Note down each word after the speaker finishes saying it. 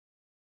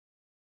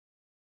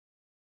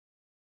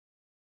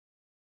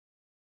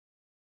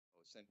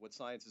what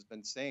science has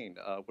been saying.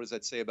 What does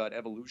that say about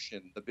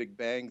evolution, the Big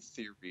Bang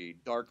Theory,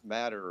 dark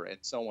matter, and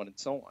so on and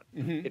so on?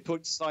 It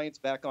puts science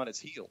back on its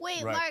heels.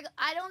 Wait, Mark,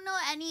 I don't know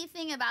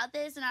anything about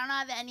this, and I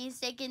don't have any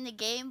stake in the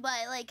game,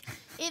 but, like,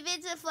 if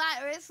it's a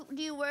flat Earth,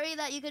 do you worry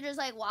that you could just,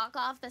 like, walk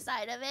off the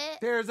side of it?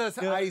 There's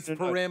an ice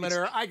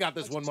perimeter. I got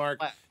this one, Mark.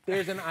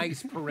 There's an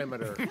ice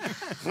perimeter.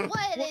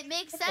 What? It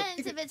makes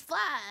sense if it's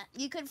flat.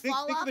 You could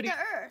fall off the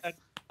Earth.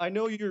 I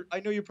know you're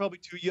probably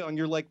too young.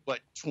 You're like,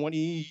 what,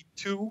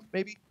 22,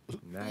 maybe?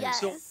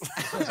 Nice. Yes.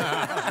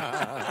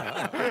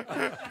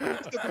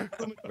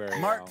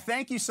 Mark,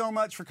 thank you so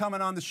much for coming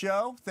on the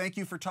show. Thank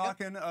you for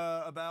talking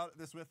about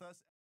this with us.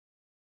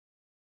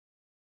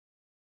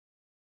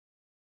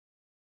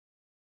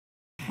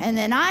 And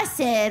then I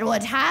said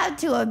what had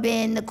to have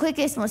been the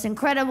quickest, most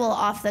incredible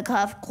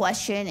off-the-cuff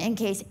question in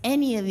case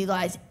any of you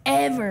guys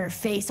ever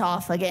face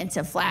off against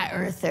a flat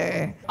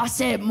earther. I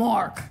said,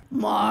 Mark,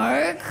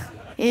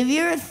 if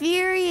your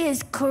theory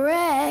is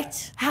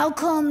correct, how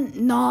come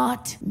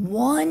not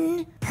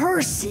one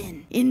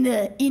person in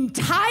the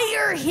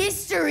entire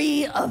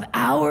history of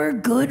our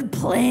good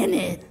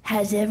planet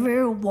has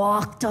ever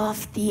walked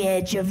off the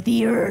edge of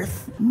the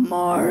earth,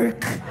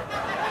 Mark?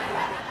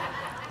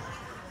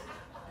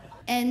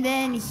 And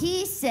then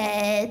he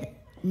said,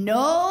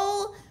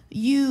 no,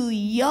 you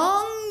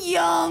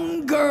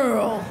young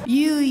girl.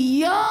 You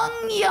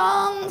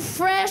young,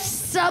 fresh,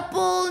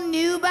 supple,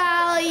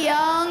 nubile,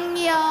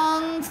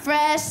 young,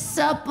 fresh,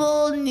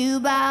 supple,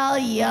 nubile,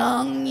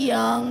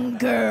 young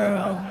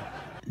girl.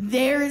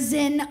 There's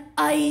an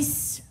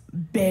ice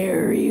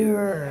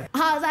barrier.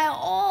 I was like,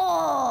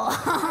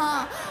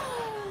 oh,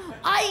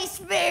 ice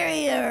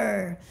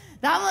barrier.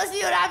 That must be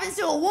what happens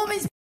to a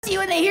woman's pussy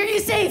when they hear you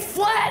say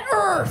flat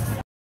earth.